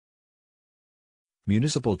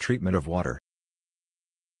Municipal treatment of water.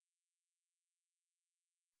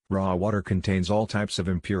 Raw water contains all types of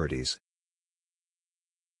impurities.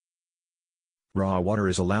 Raw water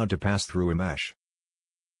is allowed to pass through a mesh.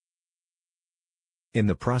 In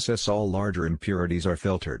the process, all larger impurities are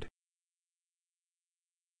filtered.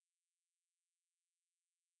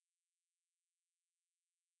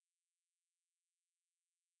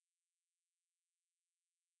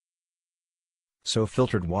 So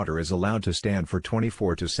filtered water is allowed to stand for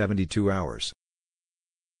 24 to 72 hours.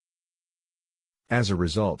 As a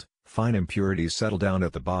result, fine impurities settle down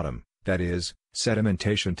at the bottom, that is,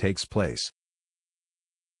 sedimentation takes place.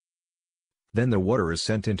 Then the water is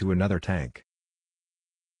sent into another tank.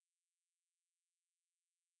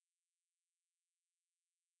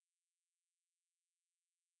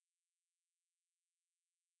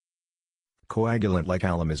 Coagulant like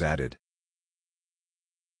alum is added.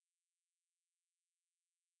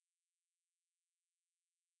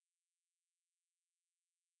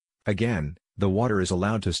 Again, the water is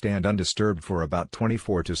allowed to stand undisturbed for about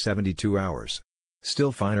 24 to 72 hours.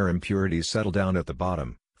 Still finer impurities settle down at the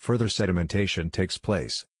bottom, further sedimentation takes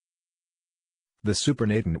place. The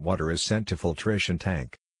supernatant water is sent to filtration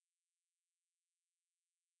tank.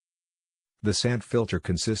 The sand filter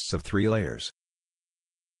consists of 3 layers.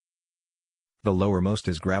 The lowermost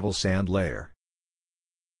is gravel sand layer.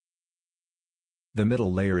 The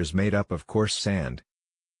middle layer is made up of coarse sand,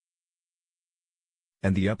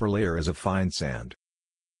 and the upper layer is of fine sand.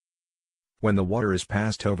 When the water is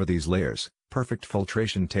passed over these layers, perfect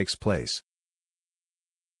filtration takes place.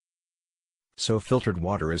 So filtered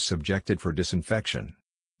water is subjected for disinfection.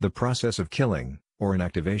 The process of killing, or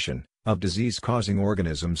inactivation, of disease-causing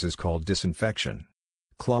organisms is called disinfection.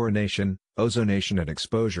 Chlorination, ozonation and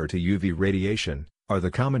exposure to UV radiation are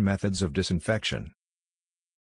the common methods of disinfection.